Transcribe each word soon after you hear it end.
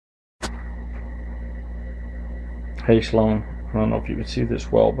Hey Sloan, I don't know if you can see this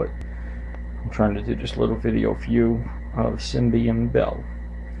well, but I'm trying to do this little video for you of Symbian Bell.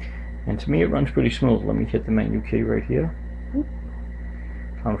 And to me it runs pretty smooth. Let me hit the menu key right here.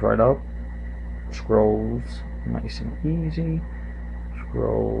 Comes right up, scrolls nice and easy,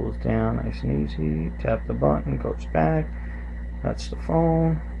 scrolls down nice and easy, tap the button, goes back. That's the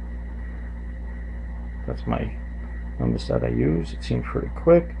phone. That's my numbers that I use. It seems pretty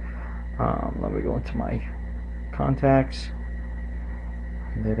quick. Let me go into my contacts.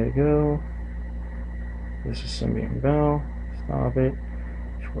 There they go. This is Symbian Bell. Stop it.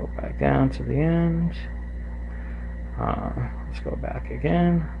 Scroll back down to the end. Let's go back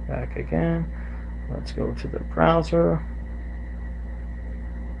again. Let's go to the browser.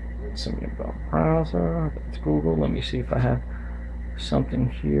 Symbian Bell browser. That's Google. Let me see if I have something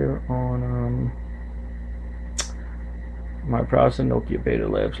here on my browser, Nokia Beta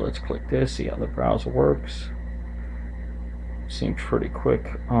Labs. Let's click this, see how the browser works. Seems pretty quick,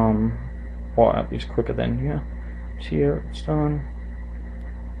 or at least quicker than, yeah. It's here, it's done.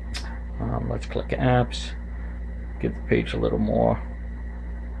 Let's click apps, give the page a little more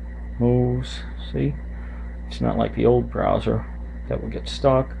moves. See, it's not like the old browser that would get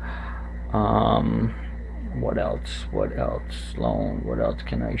stuck. What else, Sloan, what else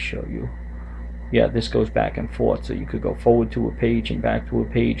can I show you? Yeah, this goes back and forth, so you could go forward to a page and back to a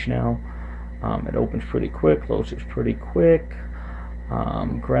page now. It opens pretty quick, closes pretty quick.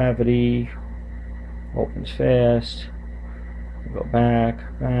 Gravity opens fast. Go back.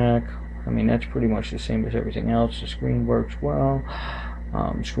 I mean, that's pretty much the same as everything else. The screen works well.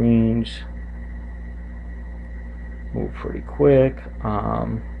 Screens move pretty quick.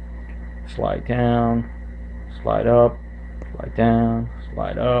 Slide down, slide up, slide down,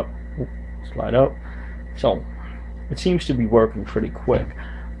 slide up, slide up. So it seems to be working pretty quick.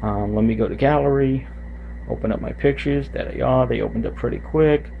 Let me go to gallery, open up my pictures. There they are. They opened up pretty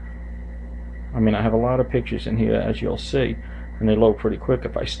quick. I mean, I have a lot of pictures in here, as you'll see, and they load pretty quick.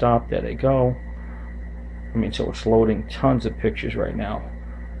 If I stop, there they go. I mean, so it's loading tons of pictures right now.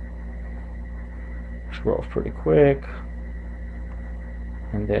 Scrolls pretty quick,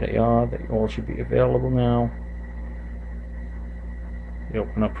 and there they are. They all should be available now. They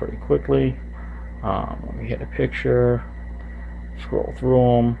open up pretty quickly. Let me hit a picture, scroll through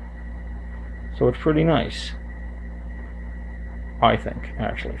them. So it's pretty nice, I think,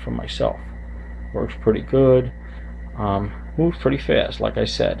 actually, for myself. Works pretty good. Moves pretty fast, like I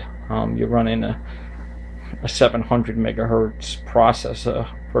said. You're running a 700 megahertz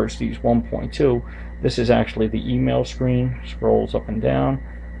processor versus 1.2. This is actually the email screen. Scrolls up and down,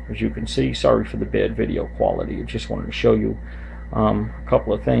 as you can see. Sorry for the bad video quality. I just wanted to show you a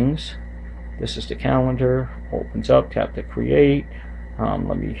couple of things. This is the calendar. Opens up. Tap to create.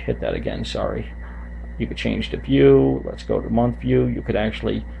 Let me hit that again. Sorry. You could change the view. Let's go to month view. You could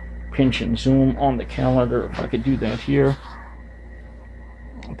actually pinch and zoom on the calendar. If I could do that here.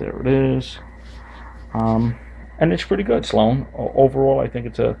 There it is. And it's pretty good, Sloan. Overall, I think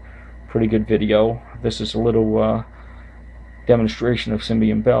it's a pretty good video. This is a little demonstration of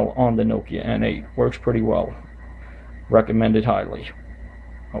Symbian Bell on the Nokia N8. Works pretty well. Recommended highly.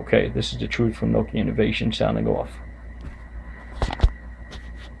 Okay, this is the truth from Nokia Innovation signing off.